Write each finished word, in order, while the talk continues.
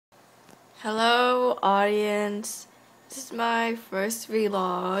Hello, audience. This is my first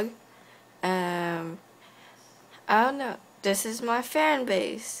vlog. I don't know. This is my fan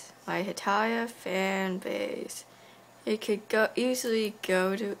base, my Hetalia fan base. You could easily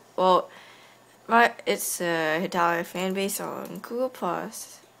go to it's a Hetalia fan base on Google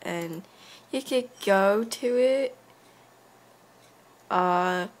Plus, and you could go to it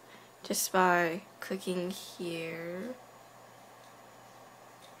just by clicking here.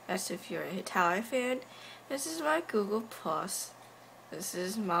 That's if you're a Hetalia fan. This is my Google Plus. This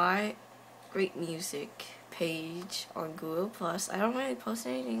is my Great Music page on Google Plus. I don't really post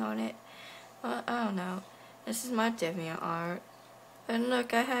anything on it. I don't know. This is my DeviantArt. And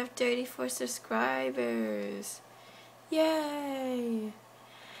look, I have 34 subscribers. Yay!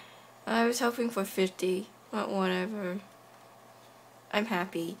 I was hoping for 50, but whatever. I'm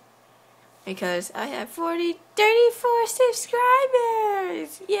happy because I have 34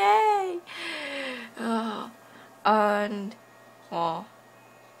 subscribers. Yay! And well,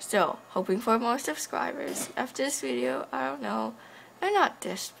 still hoping for more subscribers after this video. I don't know. I'm not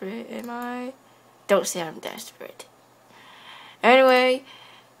desperate, am I? Don't say I'm desperate. Anyway,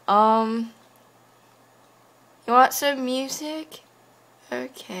 you want some music?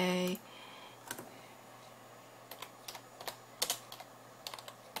 Okay.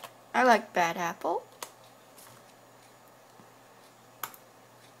 I like Bad Apple.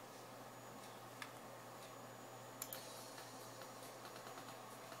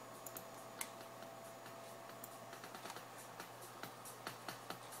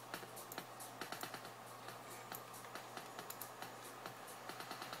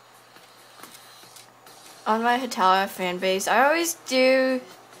 On my Hetalia fan base, I always do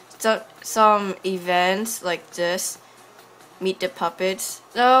some events like this, Meet the Puppets,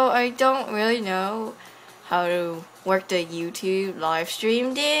 though I don't really know how to work the YouTube live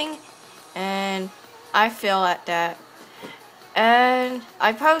stream thing, and I fail at that. And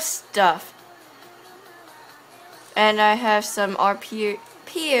I post stuff, and I have some our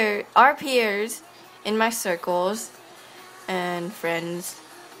peers in my circles, and friends,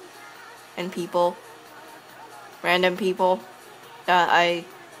 and people. Random people that I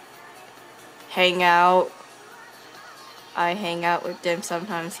hang out with them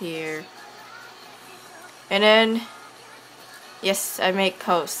sometimes here. And then, yes, I make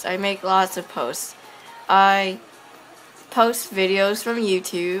posts. I make lots of posts. I post videos from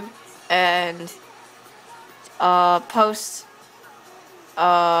YouTube and post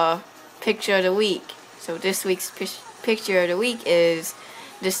picture of the week. So this week's picture of the week is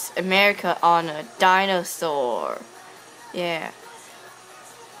this America on a dinosaur. Yeah.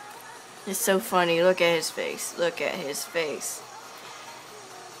 It's so funny. Look at his face. Look at his face.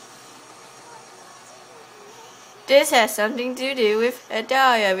 This has something to do with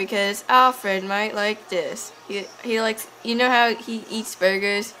Hetalia because Alfred might like this. He likes, you know how he eats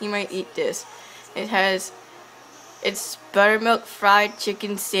burgers? He might eat this. It's buttermilk fried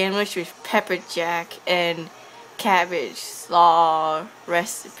chicken sandwich with pepper jack and cabbage slaw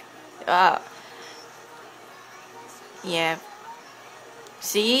recipe. Yeah.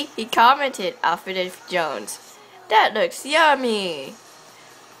 See? He commented, Alfred F. Jones. That looks yummy.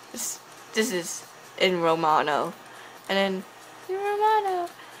 This is in Romano. And then in Romano.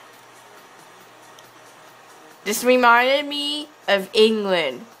 This reminded me of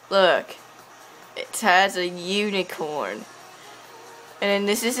England. Look. It has a unicorn. And then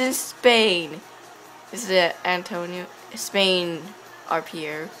this is in Spain. This is Antonio, Spain, our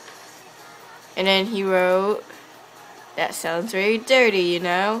peer. And then he wrote, that sounds very dirty, you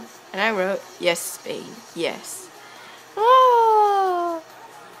know? And I wrote, yes, Spain, yes. Oh!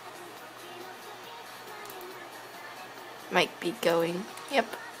 Might be going,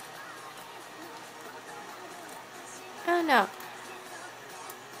 yep. Oh no.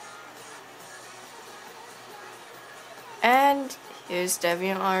 And here's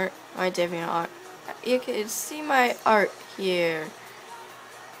DeviantArt, my DeviantArt. You can see my art here.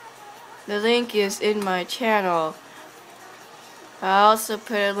 The link is in my channel. I also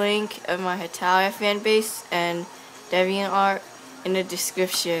put a link of my Hetalia fan base and DeviantArt in the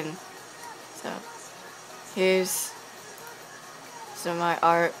description. So here's some of my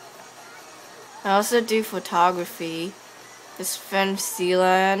art. I also do photography. This from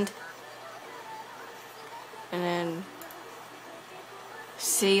Sealand. And then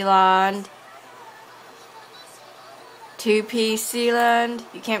Sealand. 2P Sealand.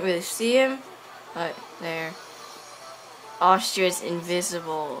 You can't really see him, but there. Austria's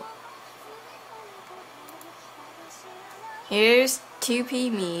invisible. Here's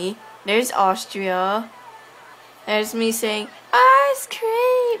 2P me. There's Austria. There's me saying, ice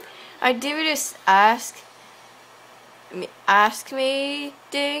cream, I do this ask me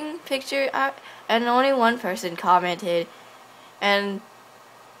ding picture, and only one person commented, and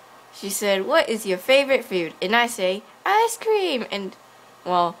she said, "What is your favorite food?" And I say, "Ice cream." And,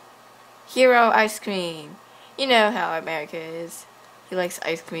 well, Hero ice cream. You know how America is. He likes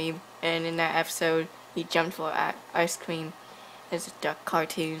ice cream, and in that episode, he jumped for ice cream. There's duck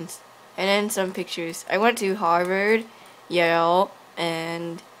cartoons. And then some pictures. I went to Harvard, Yale,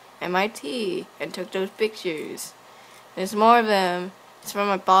 and MIT, and took those pictures. There's more of them. It's from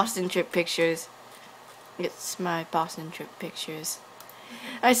my Boston trip pictures. It's my Boston trip pictures.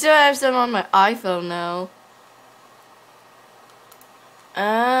 I still have some on my iPhone though.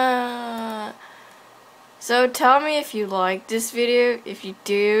 So tell me if you like this video. If you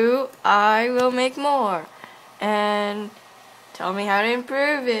do, I will make more. And tell me how to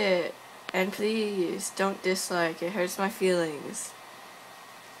improve it. And please, don't dislike. It hurts my feelings.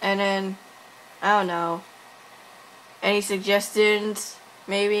 And then, I don't know. Any suggestions?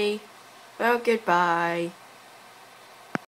 Maybe? Well, goodbye.